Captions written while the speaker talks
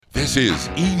This is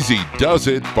Easy Does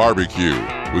It Barbecue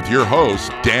with your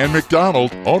host, Dan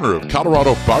McDonald, owner of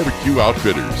Colorado Barbecue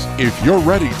Outfitters. If you're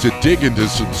ready to dig into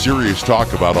some serious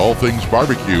talk about all things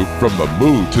barbecue, from the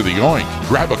moo to the oink,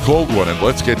 grab a cold one and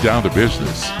let's get down to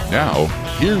business. Now,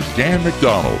 here's Dan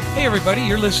McDonald. Hey everybody,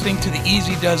 you're listening to the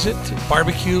Easy Does It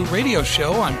Barbecue radio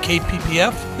show on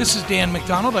KPPF. This is Dan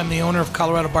McDonald. I'm the owner of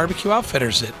Colorado Barbecue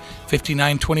Outfitters at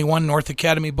 5921 North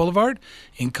Academy Boulevard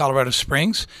in Colorado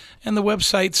Springs, and the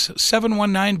website's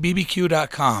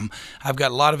 719bbq.com. I've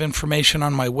got a lot of information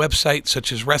on my website,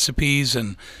 such as recipes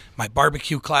and my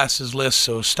barbecue classes list,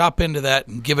 so stop into that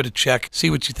and give it a check, see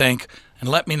what you think, and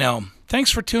let me know.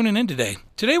 Thanks for tuning in today.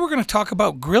 Today we're going to talk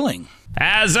about grilling.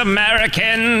 As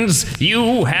Americans,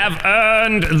 you have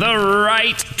earned the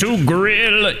right to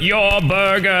grill your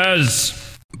burgers.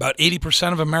 About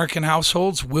 80% of American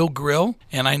households will grill,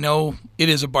 and I know it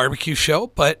is a barbecue show,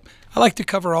 but I like to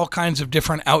cover all kinds of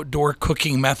different outdoor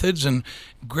cooking methods, and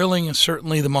grilling is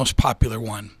certainly the most popular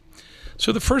one.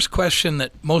 So the first question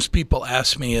that most people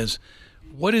ask me is,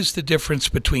 what is the difference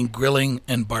between grilling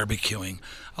and barbecuing?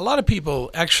 A lot of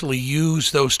people actually use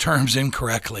those terms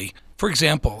incorrectly. For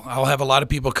example, I'll have a lot of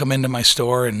people come into my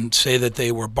store and say that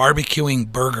they were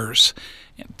barbecuing burgers.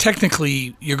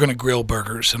 Technically, you're going to grill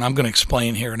burgers, and I'm going to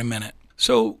explain here in a minute.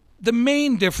 So the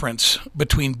main difference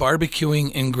between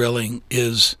barbecuing and grilling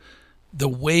is the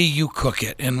way you cook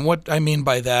it. And what I mean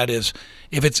by that is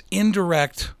if it's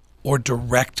indirect or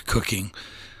direct cooking.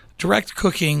 Direct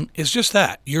cooking is just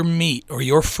that. Your meat or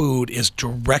your food is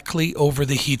directly over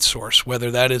the heat source, whether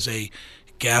that is a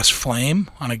gas flame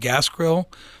on a gas grill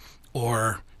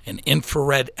or an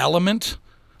infrared element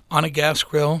on a gas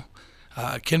grill.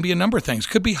 Can be a number of things.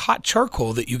 Could be hot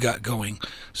charcoal that you got going.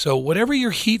 So whatever your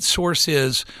heat source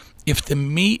is, if the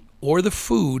meat or the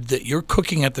food that you're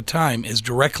cooking at the time is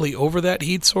directly over that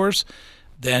heat source,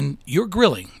 then you're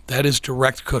grilling. That is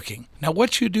direct cooking. Now,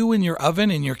 what you do in your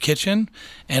oven, in your kitchen,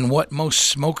 and what most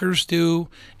smokers do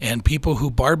and people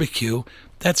who barbecue,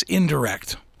 that's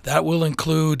indirect. That will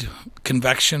include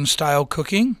convection-style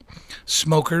cooking,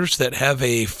 smokers that have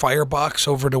a firebox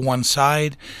over to one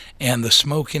side, and the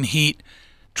smoke and heat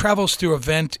travels through a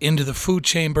vent into the food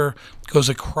chamber, goes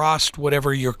across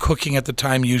whatever you're cooking at the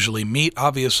time, usually meat,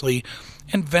 obviously,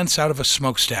 and vents out of a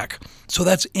smokestack. So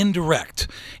that's indirect.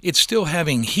 It's still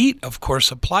having heat, of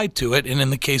course, applied to it, and in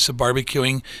the case of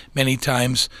barbecuing, many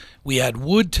times we add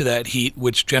wood to that heat,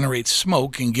 which generates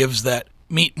smoke and gives that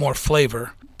meat more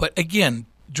flavor. But again,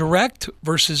 direct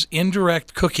versus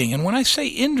indirect cooking. And when I say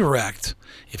indirect,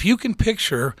 if you can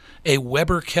picture a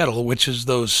Weber kettle, which is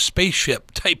those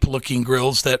spaceship type looking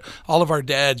grills that all of our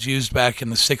dads used back in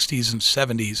the 60s and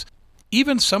 70s,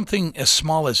 even something as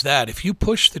small as that, if you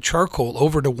push the charcoal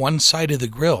over to one side of the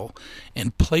grill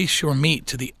and place your meat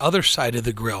to the other side of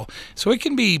the grill, so it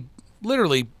can be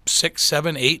literally 6,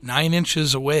 7, 8, 9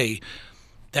 inches away,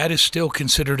 that is still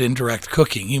considered indirect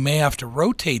cooking. You may have to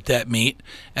rotate that meat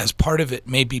as part of it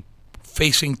may be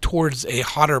facing towards a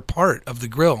hotter part of the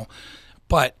grill,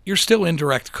 but you're still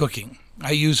indirect cooking.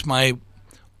 I use my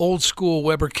old school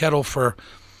Weber kettle for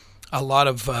a lot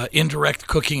of indirect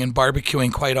cooking and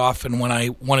barbecuing quite often when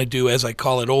I want to do, as I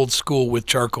call it, old school with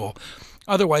charcoal.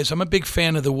 Otherwise, I'm a big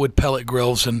fan of the wood pellet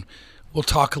grills, and we'll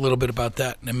talk a little bit about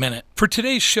that in a minute. For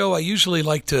today's show, I usually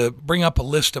like to bring up a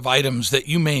list of items that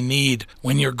you may need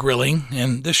when you're grilling,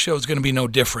 and this show is going to be no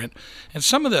different. And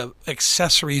some of the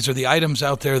accessories or the items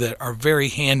out there that are very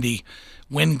handy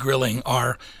when grilling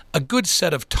are a good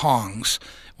set of tongs.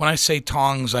 When I say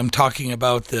tongs, I'm talking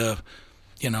about the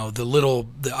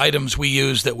items we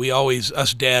use that we always,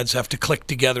 us dads, have to click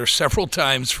together several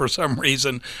times for some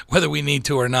reason, whether we need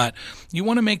to or not. You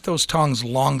want to make those tongs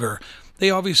longer. They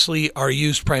obviously are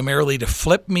used primarily to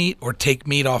flip meat or take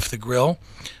meat off the grill.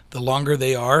 The longer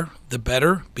they are, the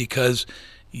better, because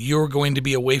you're going to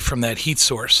be away from that heat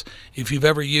source. If you've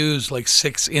ever used like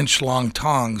 6-inch long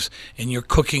tongs and you're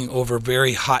cooking over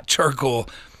very hot charcoal,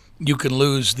 you can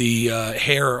lose the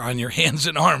hair on your hands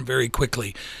and arm very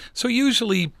quickly. So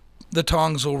usually the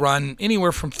tongs will run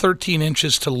anywhere from 13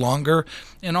 inches to longer,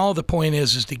 and all the point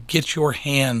is to get your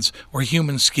hands or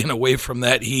human skin away from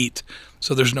that heat,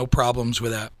 so there's no problems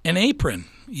with that. An apron.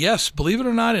 Yes, believe it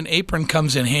or not, an apron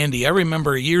comes in handy. I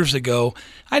remember years ago,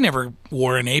 I never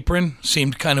wore an apron.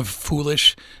 Seemed kind of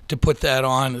foolish to put that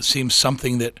on. It seems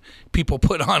something that people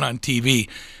put on TV.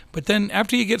 But then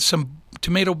after you get some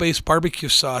tomato-based barbecue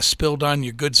sauce spilled on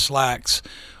your good slacks,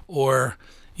 or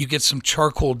you get some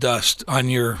charcoal dust on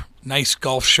your nice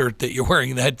golf shirt that you're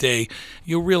wearing that day,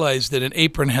 you'll realize that an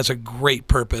apron has a great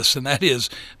purpose, and that is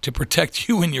to protect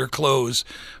you and your clothes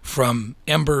from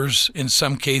embers in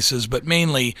some cases, but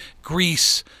mainly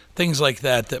grease, things like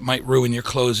that might ruin your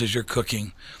clothes as you're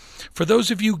cooking. For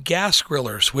those of you gas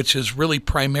grillers, which is really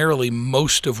primarily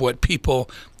most of what people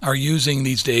are using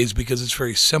these days because it's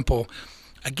very simple,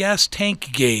 a gas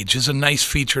tank gauge is a nice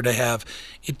feature to have.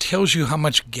 It tells you how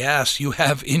much gas you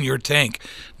have in your tank.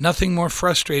 Nothing more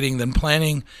frustrating than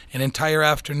planning an entire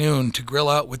afternoon to grill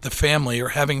out with the family or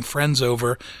having friends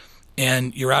over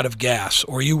and you're out of gas,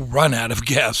 or you run out of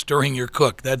gas during your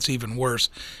cook. That's even worse.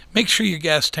 Make sure your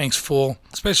gas tank's full,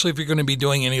 especially if you're going to be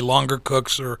doing any longer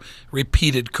cooks or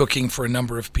repeated cooking for a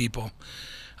number of people.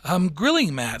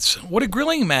 Grilling mats. What a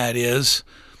grilling mat is,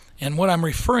 and what I'm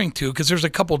referring to, because there's a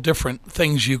couple different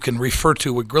things you can refer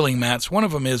to with grilling mats. One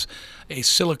of them is a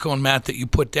silicone mat that you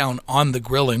put down on the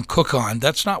grill and cook on.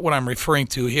 That's not what I'm referring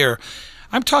to here.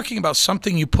 I'm talking about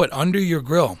something you put under your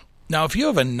grill. Now, if you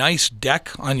have a nice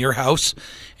deck on your house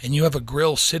and you have a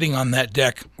grill sitting on that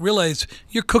deck, realize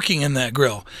you're cooking in that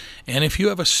grill. And if you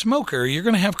have a smoker, you're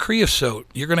going to have creosote,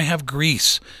 you're going to have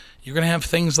grease, you're going to have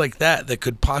things like that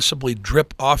could possibly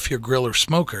drip off your grill or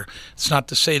smoker. It's not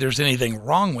to say there's anything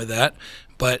wrong with that,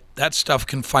 but that stuff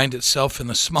can find itself in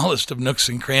the smallest of nooks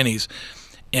and crannies.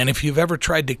 And if you've ever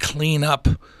tried to clean up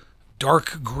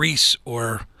dark grease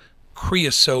or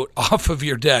creosote off of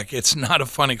your deck, it's not a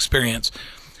fun experience.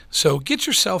 So get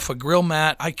yourself a grill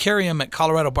mat. I carry them at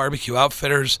Colorado Barbecue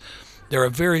Outfitters. They're a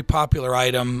very popular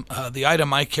item. The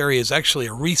item I carry is actually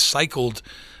a recycled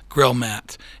grill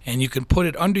mat, and you can put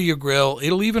it under your grill.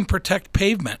 It'll even protect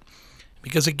pavement.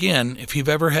 Because again, if you've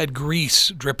ever had grease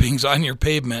drippings on your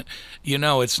pavement, you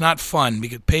know it's not fun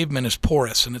because pavement is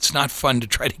porous, and it's not fun to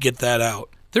try to get that out.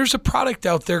 There's a product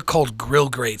out there called grill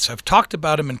grates. I've talked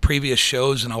about them in previous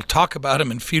shows, and I'll talk about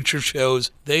them in future shows.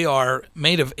 They are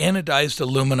made of anodized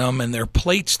aluminum, and they're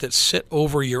plates that sit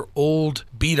over your old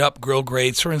beat-up grill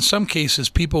grates, or in some cases,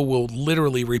 people will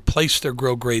literally replace their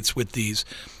grill grates with these.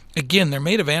 Again, they're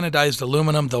made of anodized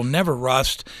aluminum. They'll never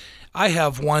rust. I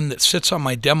have one that sits on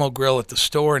my demo grill at the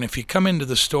store, and if you come into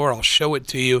the store, I'll show it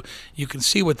to you. You can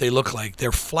see what they look like.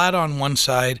 They're flat on one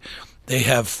side. They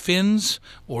have fins,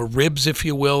 or ribs, if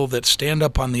you will, that stand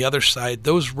up on the other side.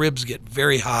 Those ribs get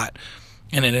very hot,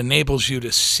 and it enables you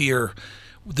to sear.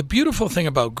 The beautiful thing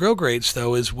about grill grates,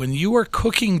 though, is when you are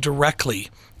cooking directly,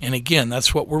 and again,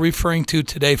 that's what we're referring to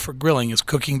today for grilling, is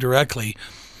cooking directly.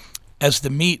 As the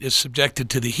meat is subjected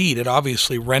to the heat, it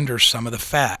obviously renders some of the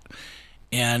fat.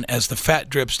 And as the fat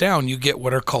drips down, you get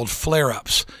what are called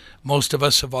flare-ups. Most of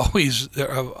us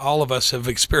all of us have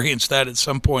experienced that at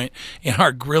some point in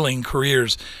our grilling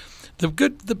careers.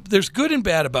 There's good and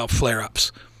bad about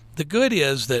flare-ups. The good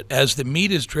is that as the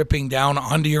meat is dripping down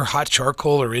onto your hot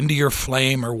charcoal or into your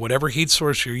flame or whatever heat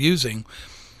source you're using,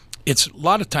 it's a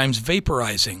lot of times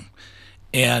vaporizing.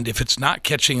 And if it's not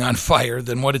catching on fire,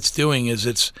 then what it's doing is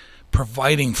it's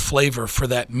providing flavor for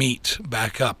that meat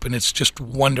back up. And it's just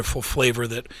wonderful flavor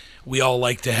that we all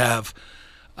like to have.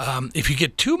 If you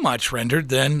get too much rendered,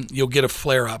 then you'll get a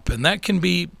flare-up, and that can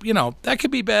be, that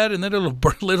could be bad, and then it'll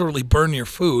literally burn your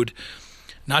food.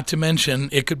 Not to mention,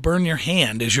 it could burn your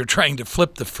hand as you're trying to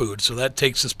flip the food. So that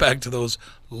takes us back to those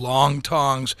long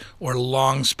tongs or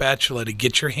long spatula to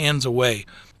get your hands away.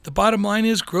 The bottom line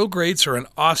is grill grates are an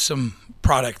awesome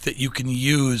product that you can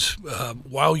use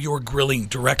while you're grilling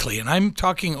directly. And I'm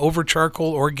talking over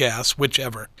charcoal or gas,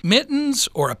 whichever. Mittens,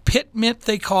 or a pit mitt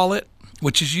they call it,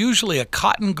 which is usually a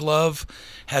cotton glove,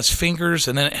 has fingers,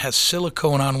 and then it has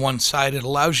silicone on one side. It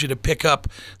allows you to pick up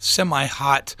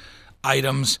semi-hot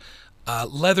items.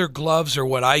 Leather gloves are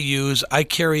what I use. I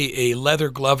carry a leather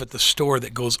glove at the store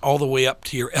that goes all the way up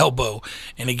to your elbow.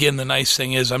 And again, the nice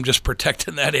thing is I'm just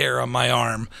protecting that area on my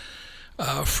arm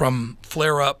from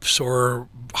flare-ups or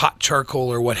hot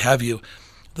charcoal or what have you.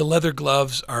 The leather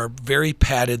gloves are very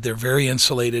padded. They're very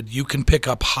insulated. You can pick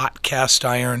up hot cast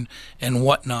iron and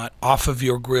whatnot off of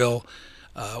your grill.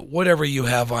 Whatever you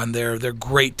have on there, they're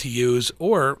great to use.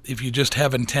 Or if you just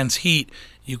have intense heat,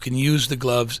 you can use the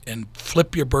gloves and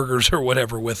flip your burgers or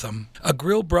whatever with them. A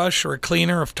grill brush or a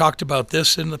cleaner, I've talked about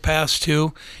this in the past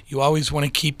too. You always want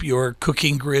to keep your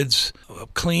cooking grids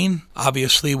clean.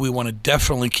 Obviously, we want to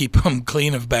definitely keep them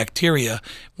clean of bacteria.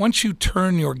 Once you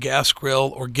turn your gas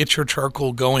grill or get your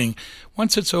charcoal going,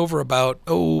 once it's over about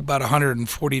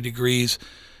 140 degrees,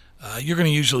 you're going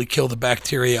to usually kill the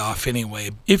bacteria off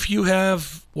anyway. If you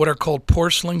have what are called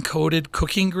porcelain-coated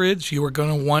cooking grids, you are going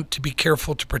to want to be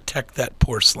careful to protect that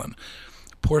porcelain.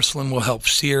 Porcelain will help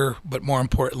sear, but more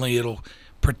importantly, it'll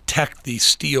protect the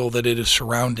steel that it is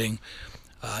surrounding.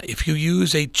 If you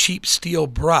use a cheap steel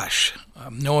brush,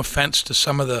 no offense to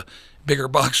some of the bigger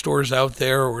box stores out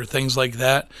there or things like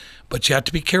that, but you have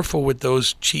to be careful with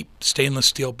those cheap stainless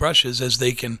steel brushes as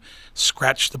they can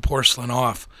scratch the porcelain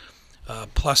off.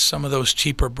 Plus, some of those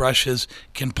cheaper brushes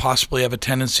can possibly have a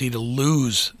tendency to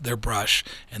lose their brush,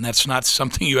 and that's not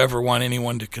something you ever want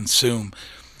anyone to consume.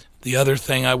 The other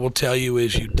thing I will tell you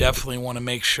is you definitely want to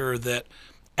make sure that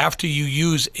after you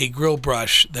use a grill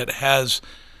brush that has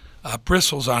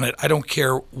bristles on it, I don't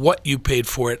care what you paid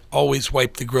for it, always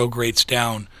wipe the grill grates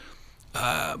down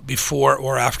before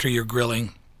or after you're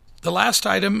grilling. The last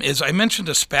item is, I mentioned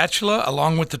a spatula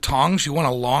along with the tongs. You want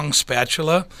a long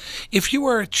spatula. If you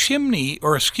are a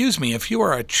if you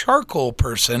are a charcoal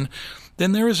person,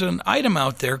 then there is an item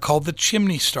out there called the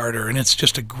chimney starter, and it's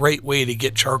just a great way to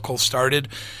get charcoal started.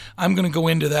 I'm going to go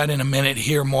into that in a minute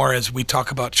here more as we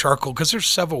talk about charcoal, because there's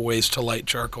several ways to light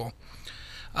charcoal.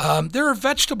 There are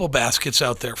vegetable baskets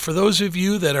out there for those of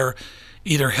you that are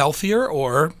either healthier,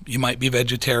 or you might be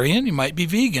vegetarian, you might be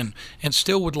vegan, and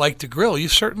still would like to grill. You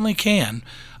certainly can.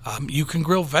 You can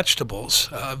grill vegetables.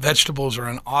 Vegetables are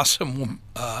an awesome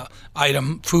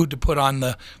food to put on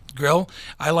the grill.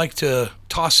 I like to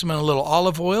toss them in a little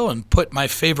olive oil and put my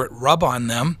favorite rub on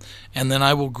them, and then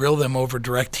I will grill them over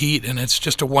direct heat, and it's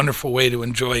just a wonderful way to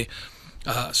enjoy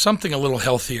something a little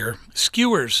healthier.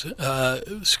 Skewers.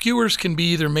 Skewers can be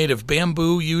either made of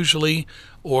bamboo usually,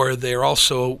 or they're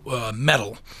also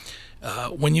metal.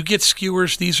 When you get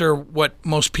skewers, these are what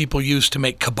most people use to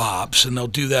make kebabs, and they'll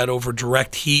do that over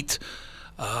direct heat.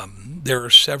 There are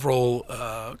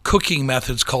several cooking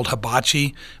methods called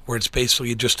hibachi, where it's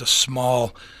basically just a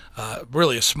small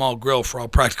grill for all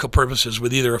practical purposes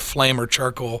with either a flame or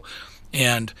charcoal.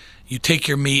 And you take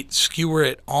your meat, skewer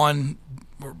it on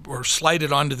or slide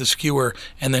it onto the skewer,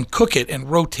 and then cook it and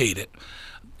rotate it.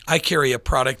 I carry a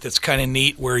product that's kind of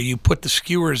neat where you put the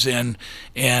skewers in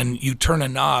and you turn a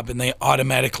knob and they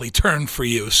automatically turn for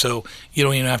you, so you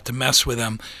don't even have to mess with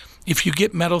them. If you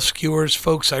get metal skewers,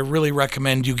 folks, I really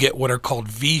recommend you get what are called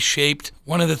V-shaped.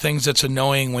 One of the things that's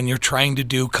annoying when you're trying to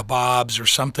do kebabs or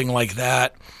something like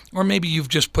that, or maybe you've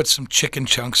just put some chicken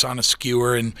chunks on a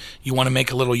skewer and you want to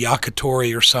make a little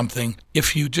yakitori or something.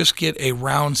 If you just get a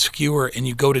round skewer and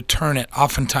you go to turn it,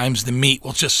 oftentimes the meat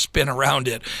will just spin around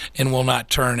it and will not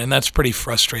turn, and that's pretty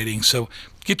frustrating. So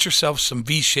get yourself some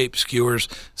V-shaped skewers,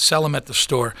 sell them at the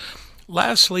store.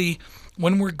 Lastly,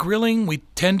 when we're grilling, we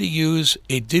tend to use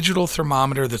a digital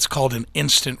thermometer that's called an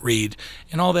instant read.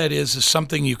 And all that is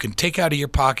something you can take out of your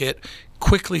pocket,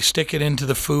 quickly stick it into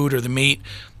the food or the meat,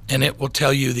 and it will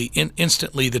tell you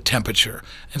instantly the temperature.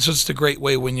 And so it's a great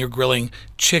way when you're grilling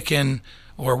chicken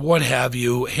or what have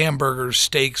you, hamburgers,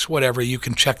 steaks, whatever, you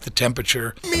can check the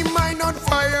temperature. Me mind on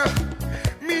fire,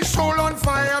 me soul on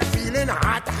fire, feeling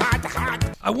hot, hot,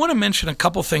 hot. I want to mention a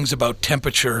couple things about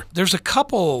temperature. There's a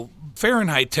couple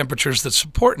Fahrenheit temperatures that's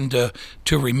important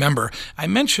to remember. I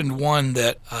mentioned one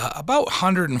that about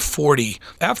 140.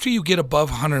 After you get above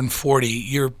 140,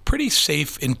 you're pretty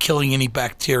safe in killing any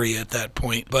bacteria at that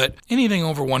point. But anything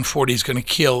over 140 is going to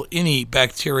kill any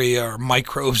bacteria or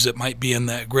microbes that might be in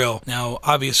that grill. Now,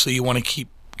 obviously, you want to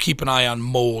keep an eye on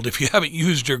mold. If you haven't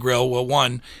used your grill, well,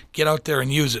 one, get out there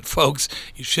and use it, folks.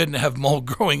 You shouldn't have mold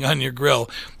growing on your grill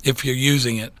if you're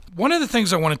using it. One of the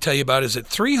things I want to tell you about is at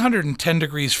 310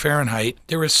 degrees Fahrenheit,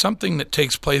 there is something that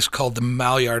takes place called the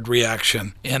Maillard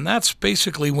reaction. And that's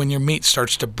basically when your meat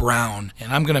starts to brown.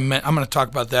 And I'm going to talk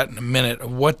about that in a minute,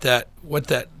 of what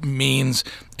that means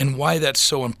and why that's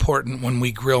so important when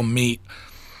we grill meat.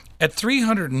 At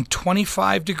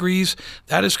 325 degrees,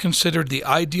 that is considered the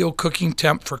ideal cooking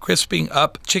temp for crisping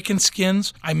up chicken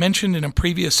skins. I mentioned in a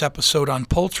previous episode on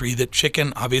poultry that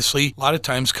chicken, obviously, a lot of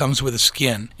times comes with a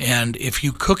skin. And if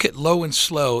you cook it low and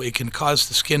slow, it can cause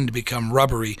the skin to become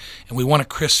rubbery. And we want to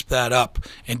crisp that up.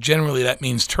 And generally, that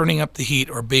means turning up the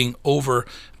heat or being over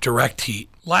direct heat.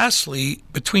 Lastly,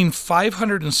 between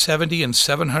 570 and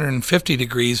 750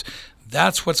 degrees,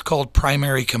 that's what's called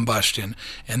primary combustion,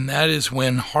 and that is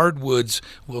when hardwoods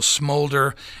will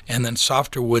smolder and then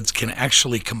softer woods can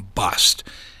actually combust.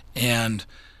 And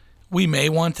we may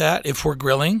want that if we're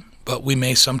grilling, but we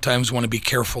may sometimes want to be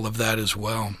careful of that as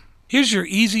well. Here's your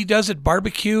Easy Does It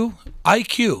Barbecue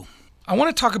IQ. I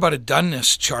want to talk about a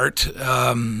doneness chart,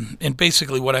 and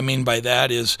basically what I mean by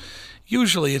that is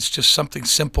usually it's just something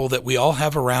simple that we all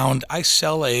have around. I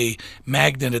sell a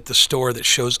magnet at the store that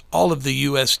shows all of the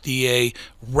USDA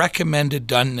recommended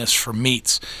doneness for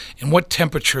meats and what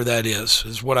temperature that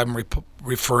is what I'm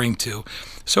referring to.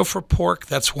 So for pork,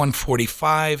 that's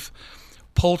 145.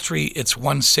 Poultry, it's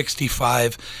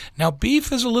 165. Now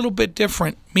beef is a little bit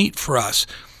different meat for us.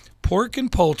 Pork and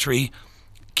poultry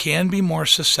can be more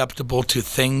susceptible to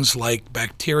things like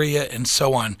bacteria and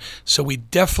so on. So we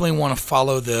definitely want to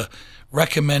follow the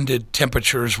recommended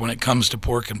temperatures when it comes to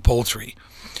pork and poultry.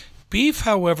 Beef,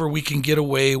 however, we can get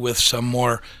away with some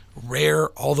more rare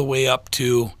all the way up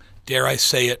to, dare I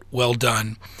say it, well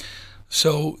done.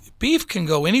 So beef can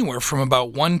go anywhere from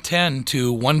about 110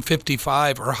 to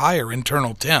 155 or higher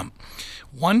internal temp.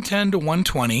 110 to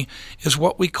 120 is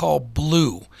what we call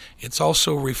blue. It's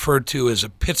also referred to as a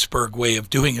Pittsburgh way of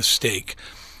doing a steak.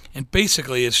 And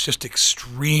basically, it's just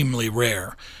extremely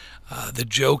rare. The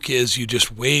joke is you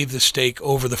just wave the steak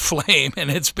over the flame and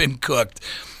it's been cooked.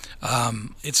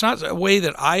 It's not a way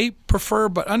that I prefer,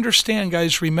 but understand,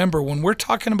 guys, remember, when we're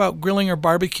talking about grilling or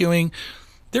barbecuing,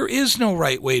 there is no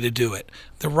right way to do it.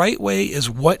 The right way is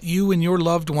what you and your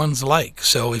loved ones like.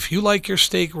 So if you like your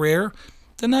steak rare,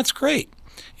 then that's great.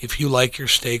 If you like your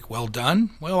steak well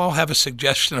done, well, I'll have a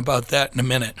suggestion about that in a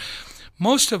minute.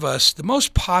 Most of us, the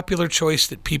most popular choice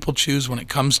that people choose when it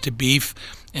comes to beef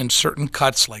and certain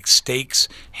cuts like steaks,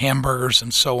 hamburgers,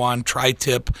 and so on,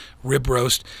 tri-tip, rib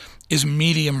roast, is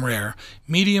medium rare.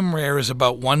 Medium rare is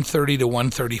about 130 to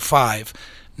 135.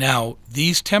 Now,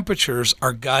 these temperatures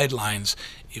are guidelines.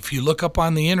 If you look up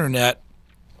on the internet,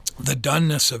 the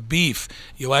doneness of beef,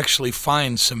 you'll actually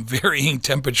find some varying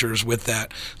temperatures with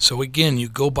that. So again, you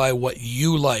go by what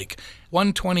you like.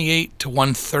 128 to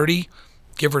 130,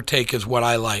 give or take, is what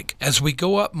I like. As we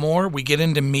go up more, we get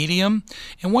into medium.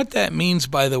 And what that means,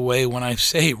 by the way, when I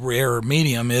say rare or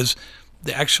medium, is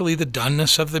actually the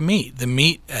doneness of the meat. The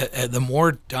meat, the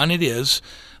more done it is,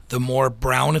 the more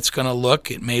brown it's going to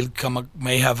look. It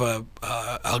may have a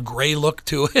gray look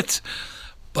to it,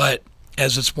 but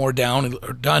as it's more done,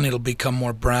 it'll become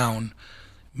more brown.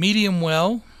 Medium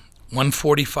well,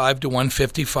 145 to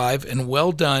 155, and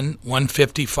well done,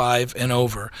 155 and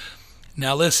over.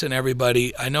 Now listen,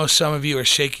 everybody, I know some of you are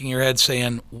shaking your head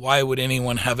saying, why would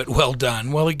anyone have it well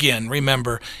done? Well, again,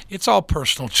 remember, it's all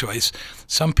personal choice.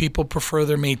 Some people prefer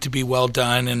their meat to be well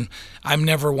done, and I'm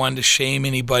never one to shame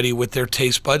anybody with their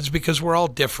taste buds because we're all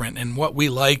different, and what we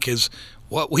like is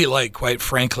what we like, quite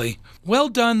frankly. Well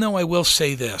done, though, I will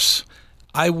say this.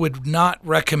 I would not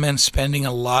recommend spending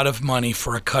a lot of money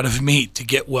for a cut of meat to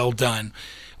get well done.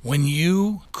 When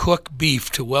you cook beef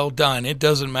to well done, it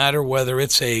doesn't matter whether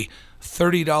it's a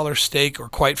 $30 steak or,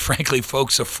 quite frankly,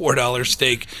 folks, a $4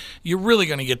 steak, you're really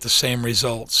going to get the same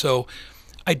result. So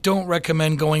I don't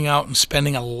recommend going out and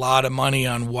spending a lot of money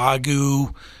on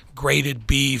Wagyu, grated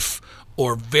beef,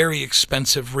 or very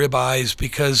expensive ribeyes,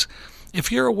 because if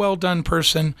you're a well-done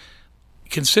person,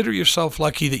 consider yourself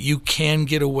lucky that you can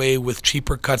get away with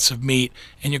cheaper cuts of meat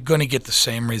and you're going to get the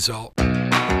same result.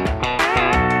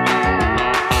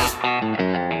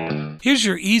 Here's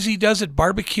your Easy Does It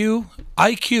Barbecue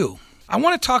IQ. I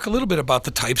want to talk a little bit about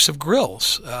the types of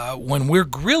grills. When we're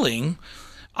grilling,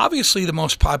 obviously the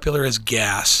most popular is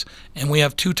gas, and we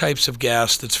have two types of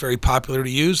gas that's very popular to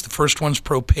use. The first one's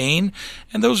propane,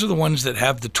 and those are the ones that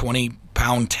have the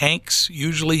 20-pound tanks.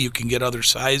 Usually you can get other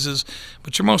sizes,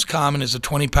 but your most common is a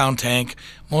 20-pound tank.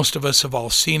 Most of us have all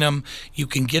seen them. You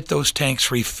can get those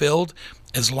tanks refilled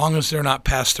as long as they're not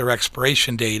past their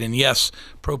expiration date. And yes,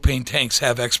 propane tanks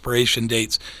have expiration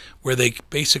dates where they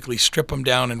basically strip them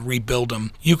down and rebuild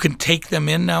them. You can take them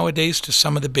in nowadays to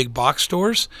some of the big box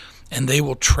stores, and they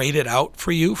will trade it out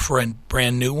for you for a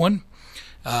brand new one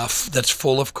that's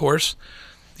full, of course.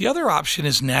 The other option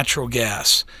is natural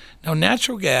gas. Now,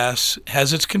 natural gas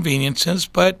has its conveniences,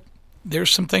 but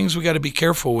there's some things we got to be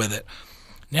careful with it.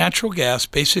 Natural gas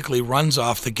basically runs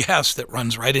off the gas that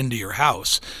runs right into your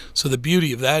house. So the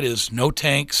beauty of that is no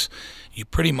tanks. You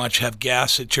pretty much have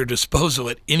gas at your disposal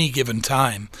at any given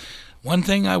time. One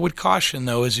thing I would caution,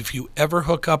 though, is if you ever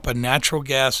hook up a natural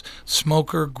gas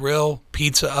smoker, grill,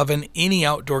 pizza oven, any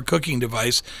outdoor cooking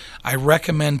device, I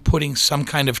recommend putting some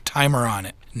kind of timer on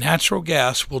it. Natural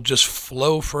gas will just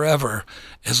flow forever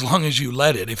as long as you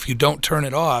let it. If you don't turn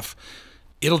it off,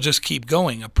 it'll just keep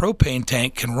going. A propane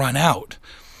tank can run out.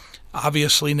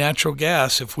 Obviously, natural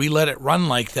gas, if we let it run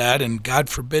like that, and God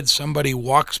forbid somebody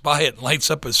walks by it and lights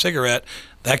up a cigarette,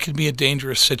 that could be a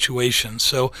dangerous situation.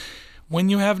 So when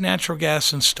you have natural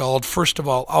gas installed, first of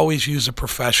all, always use a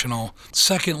professional.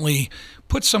 Secondly,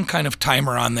 put some kind of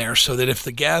timer on there so that if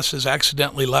the gas is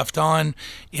accidentally left on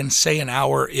in, say, an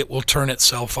hour, it will turn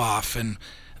itself off, and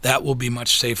that will be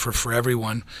much safer for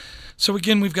everyone. So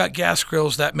again, we've got gas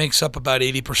grills. That makes up about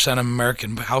 80% of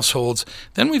American households.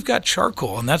 Then we've got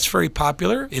charcoal, and that's very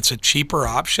popular. It's a cheaper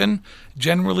option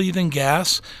generally than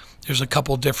gas. There's a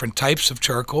couple different types of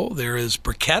charcoal. There is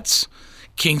briquettes.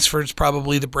 Kingsford's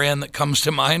probably the brand that comes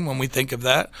to mind when we think of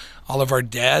that. All of our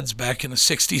dads back in the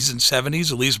 60s and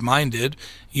 70s, at least mine did,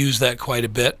 use that quite a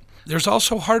bit. There's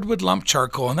also hardwood lump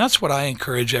charcoal, and that's what I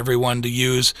encourage everyone to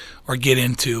use or get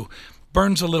into.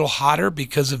 Burns a little hotter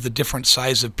because of the different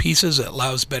size of pieces. It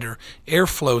allows better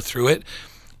airflow through it.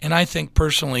 and I think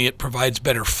personally it provides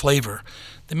better flavor.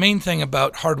 The main thing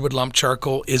about hardwood lump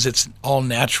charcoal is it's all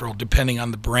natural depending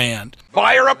on the brand.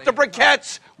 Fire up the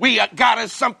briquettes. We got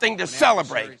us something to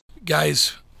celebrate.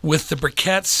 Guys, with the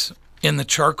briquettes in the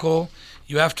charcoal,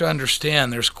 you have to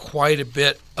understand there's quite a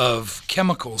bit of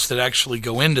chemicals that actually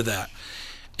go into that.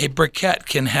 A briquette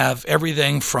can have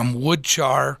everything from wood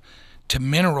char to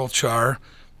mineral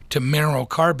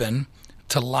carbon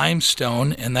to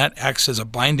limestone, and that acts as a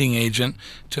binding agent,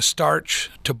 to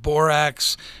starch, to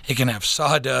borax. It can have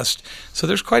sawdust. So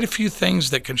there's quite a few things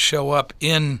that can show up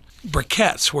in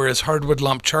briquettes, whereas hardwood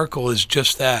lump charcoal is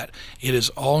just that. It is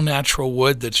all natural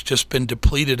wood that's just been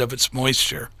depleted of its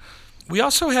moisture. We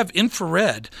also have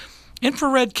infrared.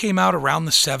 Infrared came out around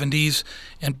the 70s,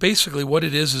 and basically what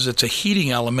it is it's a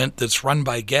heating element that's run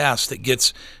by gas that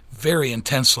gets very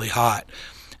intensely hot.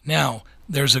 Now,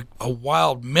 there's a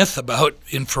wild myth about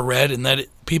infrared in that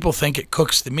people think it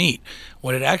cooks the meat.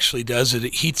 What it actually does is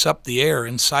it heats up the air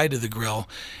inside of the grill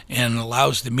and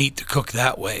allows the meat to cook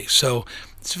that way. So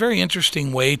it's a very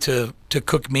interesting way to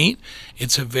cook meat.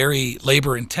 It's a very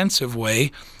labor-intensive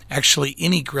way. Actually,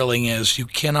 any grilling is. You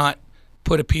cannot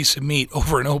put a piece of meat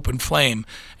over an open flame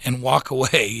and walk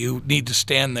away. You need to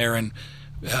stand there and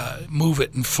move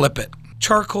it and flip it.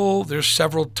 Charcoal, there's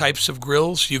several types of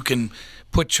grills. You can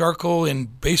put charcoal in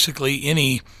basically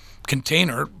any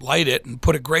container, light it, and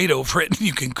put a grate over it, and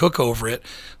you can cook over it.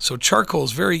 So charcoal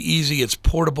is very easy. It's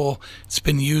portable. It's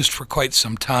been used for quite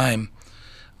some time.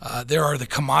 There are the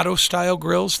Kamado-style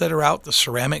grills that are out, the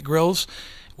ceramic grills,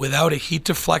 without a heat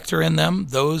deflector in them.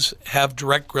 Those have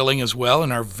direct grilling as well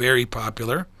and are very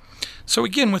popular. So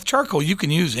again, with charcoal, you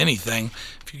can use anything.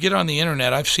 If you get on the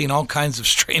internet, I've seen all kinds of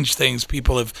strange things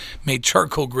people have made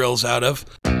charcoal grills out of.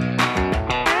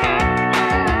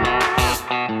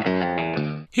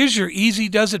 Here's your Easy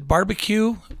Does It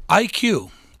Barbecue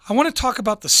IQ. I want to talk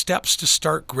about the steps to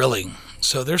start grilling.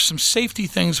 So there's some safety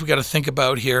things we got to think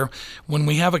about here. When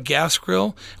we have a gas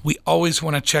grill, we always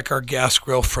want to check our gas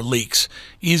grill for leaks.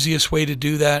 Easiest way to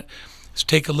do that is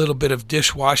take a little bit of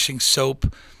dishwashing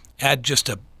soap, add just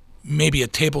maybe a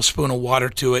tablespoon of water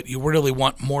to it. You really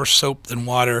want more soap than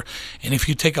water. And if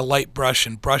you take a light brush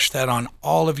and brush that on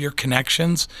all of your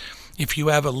connections, if you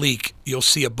have a leak, you'll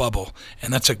see a bubble.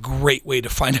 And that's a great way to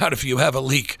find out if you have a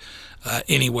leak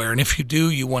anywhere. And if you do,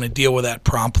 you want to deal with that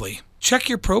promptly. Check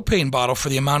your propane bottle for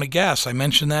the amount of gas. I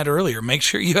mentioned that earlier. Make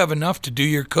sure you have enough to do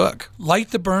your cook. Light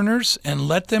the burners and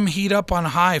let them heat up on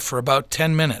high for about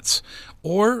 10 minutes.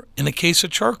 Or, in the case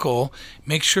of charcoal,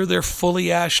 make sure they're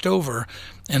fully ashed over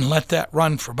and let that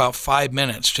run for about 5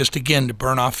 minutes, just again to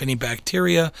burn off any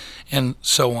bacteria and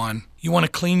so on. You want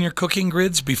to clean your cooking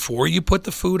grids before you put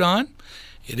the food on.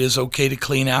 It is okay to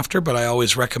clean after, but I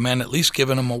always recommend at least give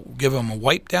them a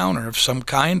wipe down or of some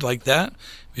kind like that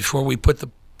before we put the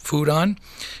food on.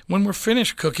 When we're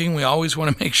finished cooking, we always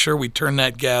want to make sure we turn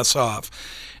that gas off.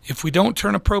 If we don't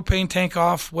turn a propane tank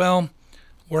off, well,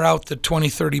 we're out the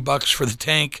 $20-30 for the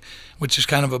tank, which is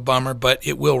kind of a bummer, but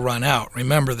it will run out.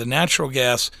 Remember, the natural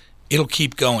gas, it'll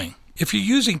keep going. If you're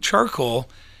using charcoal,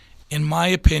 in my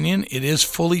opinion, it is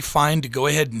fully fine to go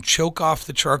ahead and choke off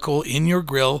the charcoal in your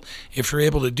grill if you're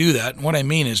able to do that. And what I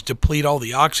mean is deplete all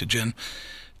the oxygen.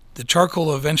 The charcoal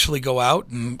will eventually go out,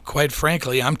 and quite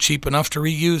frankly, I'm cheap enough to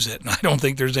reuse it, and I don't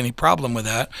think there's any problem with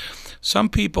that. Some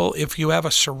people, if you have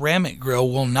a ceramic grill,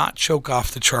 will not choke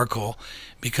off the charcoal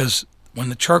because when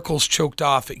the charcoal's choked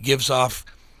off, it gives off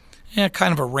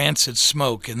kind of a rancid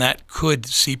smoke, and that could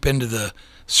seep into the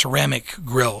ceramic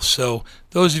grill. So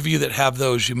those of you that have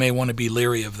those, you may want to be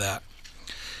leery of that.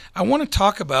 I want to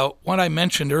talk about what I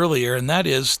mentioned earlier, and that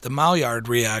is the Maillard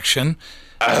reaction.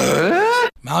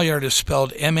 Maillard is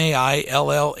spelled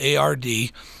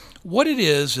M-A-I-L-L-A-R-D. What it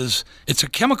is it's a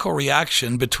chemical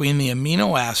reaction between the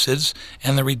amino acids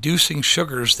and the reducing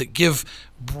sugars that give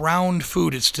browned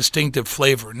food its distinctive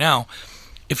flavor. Now,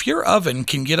 if your oven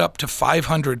can get up to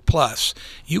 500 plus,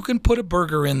 you can put a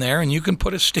burger in there and you can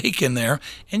put a steak in there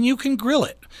and you can grill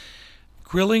it.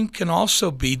 Grilling can also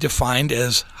be defined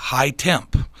as high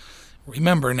temp.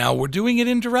 Remember, now we're doing it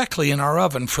indirectly in our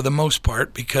oven for the most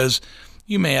part because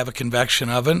you may have a convection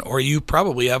oven or you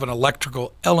probably have an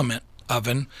electrical element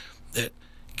oven that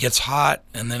gets hot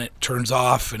and then it turns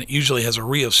off, and it usually has a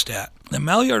rheostat. The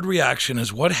Maillard reaction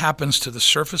is what happens to the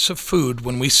surface of food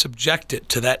when we subject it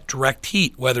to that direct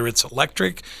heat, whether it's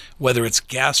electric, whether it's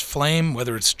gas flame,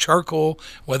 whether it's charcoal,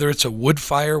 whether it's a wood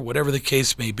fire, whatever the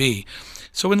case may be.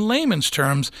 So in layman's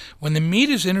terms, when the meat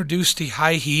is introduced to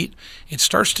high heat, it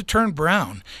starts to turn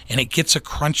brown and it gets a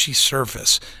crunchy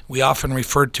surface. We often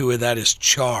refer to that as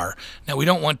char. Now, we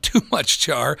don't want too much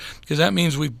char because that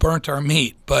means we've burnt our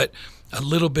meat, but A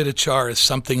little bit of char is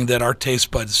something that our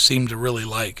taste buds seem to really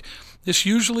like. This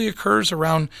usually occurs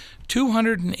around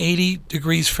 280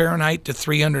 degrees Fahrenheit to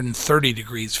 330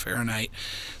 degrees Fahrenheit.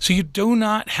 So you do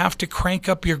not have to crank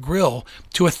up your grill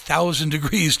to 1,000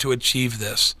 degrees to achieve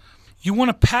this. You want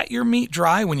to pat your meat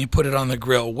dry when you put it on the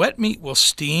grill. Wet meat will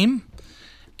steam,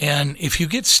 and if you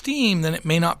get steam, then it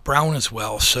may not brown as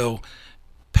well. So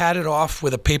pat it off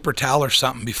with a paper towel or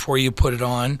something before you put it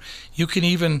on. You can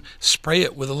even spray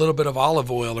it with a little bit of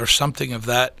olive oil or something of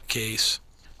that case.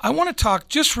 I want to talk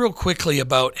just real quickly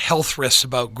about health risks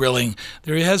about grilling.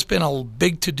 There has been a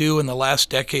big to-do in the last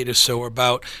decade or so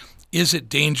about, is it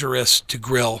dangerous to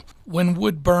grill? When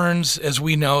wood burns, as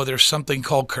we know, there's something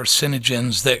called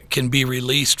carcinogens that can be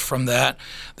released from that.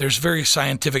 There's very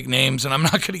scientific names, and I'm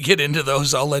not going to get into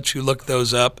those. I'll let you look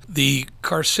those up. The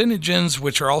carcinogens,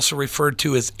 which are also referred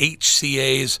to as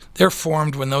HCAs, they're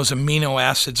formed when those amino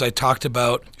acids I talked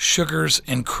about, sugars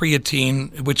and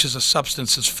creatine, which is a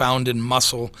substance that's found in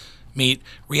muscle meat,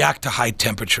 react to high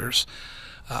temperatures.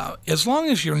 As long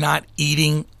as you're not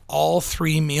eating all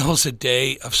 3 meals a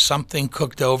day of something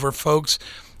cooked over, folks,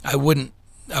 I wouldn't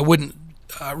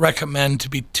recommend to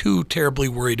be too terribly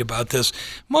worried about this.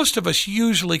 Most of us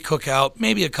usually cook out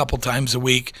maybe a couple times a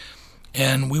week,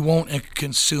 and we won't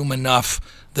consume enough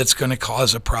that's going to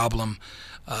cause a problem.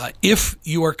 If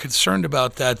you are concerned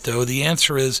about that, though, the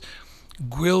answer is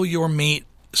grill your meat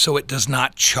so it does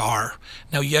not char.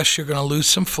 Now, yes, you're going to lose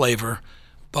some flavor,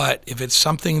 but if it's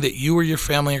something that you or your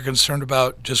family are concerned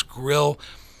about, just grill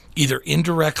either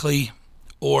indirectly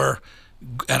or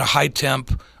at a high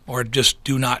temp, or just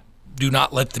do not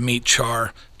let the meat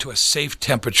char to a safe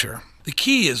temperature. The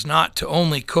key is not to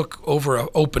only cook over an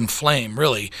open flame,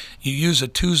 really. You use a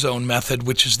 2-zone method,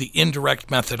 which is the indirect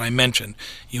method I mentioned.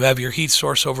 You have your heat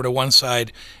source over to one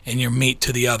side and your meat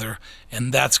to the other,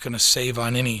 and that's going to save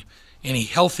on any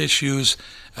health issues.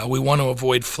 We want to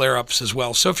avoid flare-ups as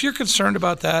well. So if you're concerned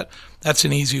about that, that's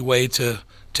an easy way to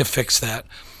fix that.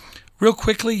 Real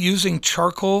quickly, using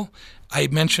charcoal. I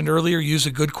mentioned earlier, use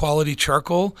a good quality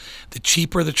charcoal. The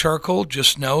cheaper the charcoal,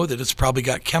 just know that it's probably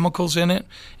got chemicals in it,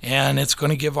 and it's going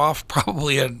to give off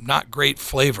probably a not great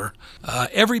flavor.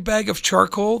 Every bag of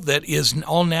charcoal that is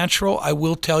all natural, I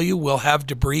will tell you, will have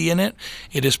debris in it.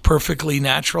 It is perfectly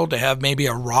natural to have maybe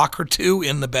a rock or two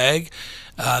in the bag.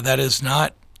 That is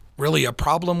not really a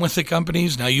problem with the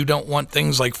companies. Now, you don't want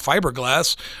things like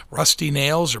fiberglass, rusty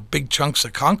nails, or big chunks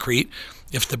of concrete.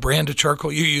 If the brand of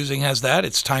charcoal you're using has that,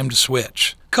 it's time to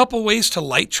switch. Couple ways to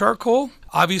light charcoal.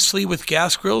 Obviously, with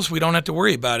gas grills, we don't have to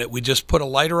worry about it. We just put a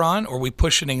lighter on, or we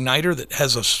push an igniter that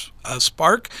has a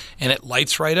spark, and it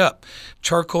lights right up.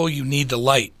 Charcoal you need to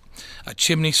light. A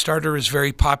chimney starter is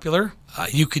very popular.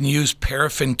 You can use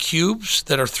paraffin cubes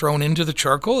that are thrown into the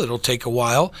charcoal. It'll take a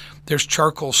while. There's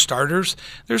charcoal starters.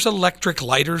 There's electric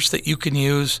lighters that you can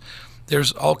use.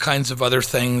 There's all kinds of other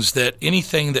things that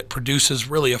anything that produces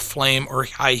really a flame or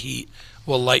high heat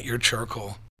will light your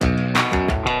charcoal.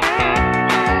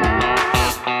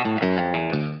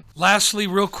 Lastly,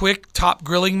 real quick, top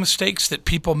grilling mistakes that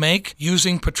people make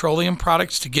using petroleum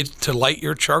products to light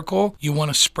your charcoal. You want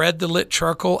to spread the lit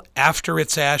charcoal after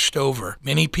it's ashed over.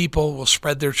 Many people will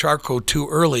spread their charcoal too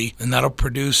early, and that'll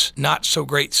produce not so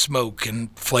great smoke and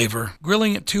flavor.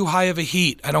 Grilling at too high of a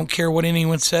heat. I don't care what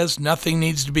anyone says, nothing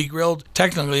needs to be grilled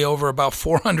technically over about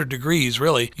 400 degrees,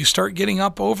 really. You start getting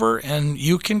up over and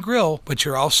you can grill, but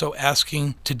you're also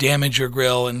asking to damage your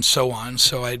grill and so on.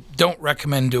 So I don't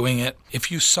recommend doing it. If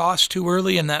you sauce too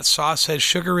early and that sauce has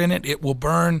sugar in it, it will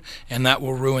burn and that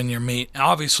will ruin your meat.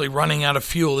 Obviously, running out of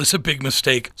fuel is a big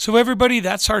mistake. So everybody,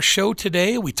 that's our show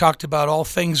today. We talked about all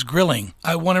things grilling.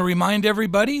 I want to remind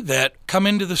everybody that come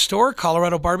into the store,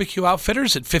 Colorado Barbecue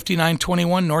Outfitters at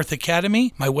 5921 North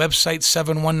Academy. My website,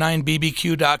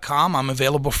 719bbq.com. I'm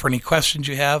available for any questions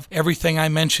you have. Everything I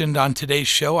mentioned on today's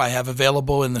show, I have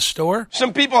available in the store.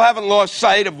 Some people haven't lost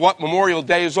sight of what Memorial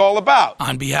Day is all about.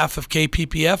 On behalf of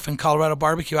KPPF and Colorado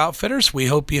Barbecue Outfitters, we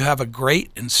hope you have a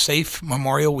great and safe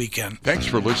Memorial weekend. Thanks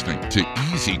for listening to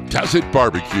Easy Does It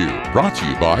Barbecue, brought to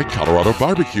you by Colorado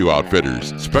Barbecue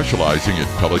Outfitters, specializing in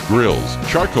pellet grills,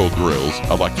 charcoal grills,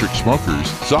 electric smokers,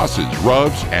 sausage,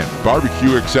 rubs, and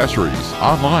barbecue accessories.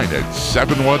 Online at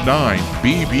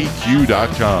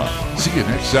 719bbq.com. See you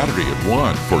next Saturday at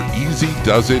 1 for Easy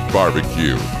Does It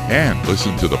Barbecue. And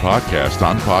listen to the podcast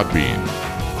on Podbean.